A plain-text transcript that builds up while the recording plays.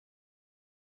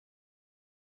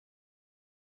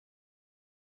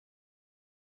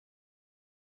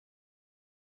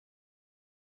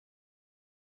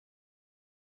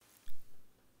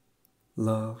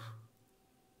Love,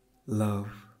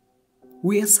 love.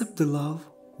 We accept the love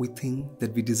we think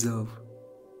that we deserve.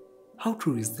 How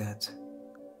true is that?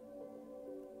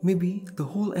 Maybe the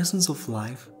whole essence of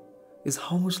life is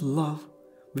how much love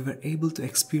we were able to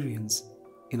experience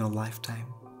in our lifetime.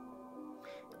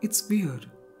 It's weird,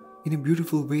 in a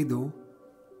beautiful way though,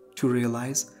 to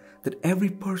realize that every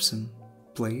person,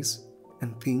 place,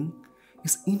 and thing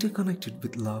is interconnected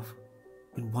with love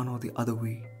in one or the other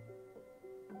way.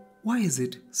 Why is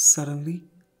it suddenly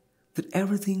that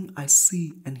everything I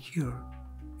see and hear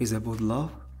is about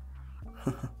love?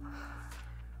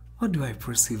 What do I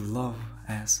perceive love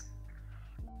as?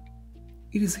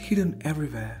 It is hidden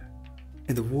everywhere,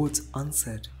 in the words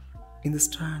unsaid, in the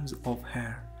strands of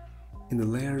hair, in the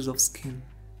layers of skin,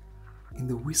 in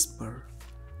the whisper,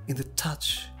 in the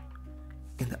touch,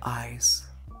 in the eyes,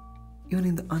 even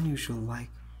in the unusual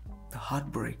like the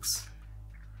heartbreaks.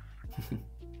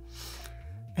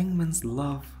 Young men's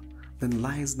love then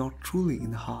lies not truly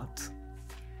in the heart,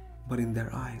 but in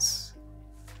their eyes.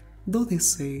 Though they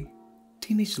say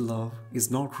teenage love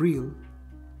is not real,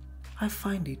 I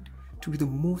find it to be the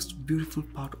most beautiful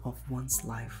part of one's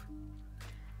life.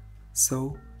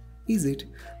 So, is it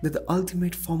that the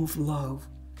ultimate form of love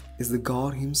is the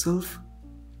God Himself?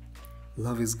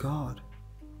 Love is God.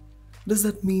 Does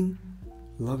that mean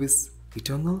love is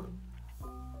eternal?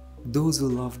 Those who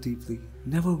love deeply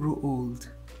never grow old.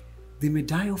 They may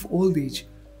die of old age,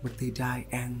 but they die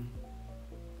young.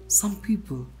 Some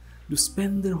people do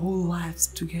spend their whole lives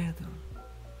together.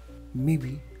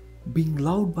 Maybe being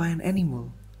loved by an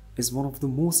animal is one of the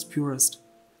most purest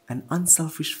and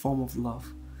unselfish form of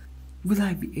love. Will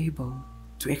I be able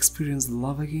to experience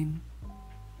love again?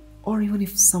 Or even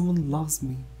if someone loves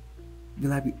me,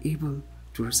 will I be able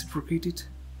to reciprocate it?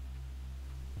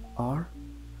 Or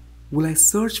will I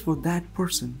search for that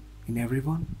person in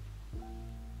everyone?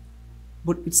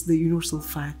 But it's the universal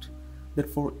fact that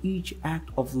for each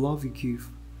act of love you give,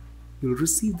 you'll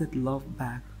receive that love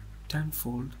back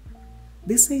tenfold.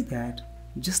 They say that,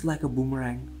 just like a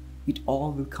boomerang, it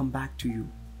all will come back to you.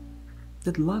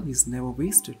 That love is never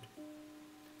wasted.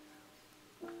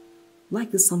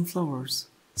 Like the sunflowers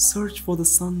search for the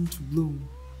sun to bloom,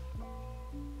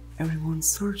 everyone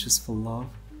searches for love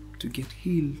to get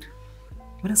healed.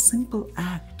 When a simple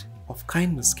act of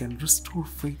kindness can restore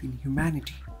faith in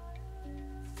humanity,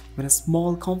 when a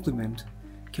small compliment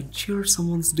can cheer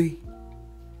someone's day,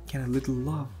 can a little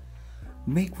love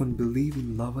make one believe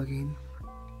in love again?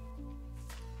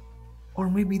 Or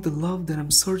maybe the love that I'm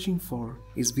searching for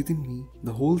is within me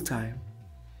the whole time,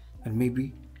 and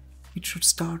maybe it should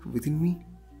start within me.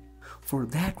 For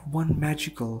that one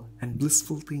magical and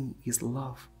blissful thing is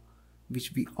love,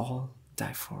 which we all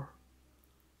die for.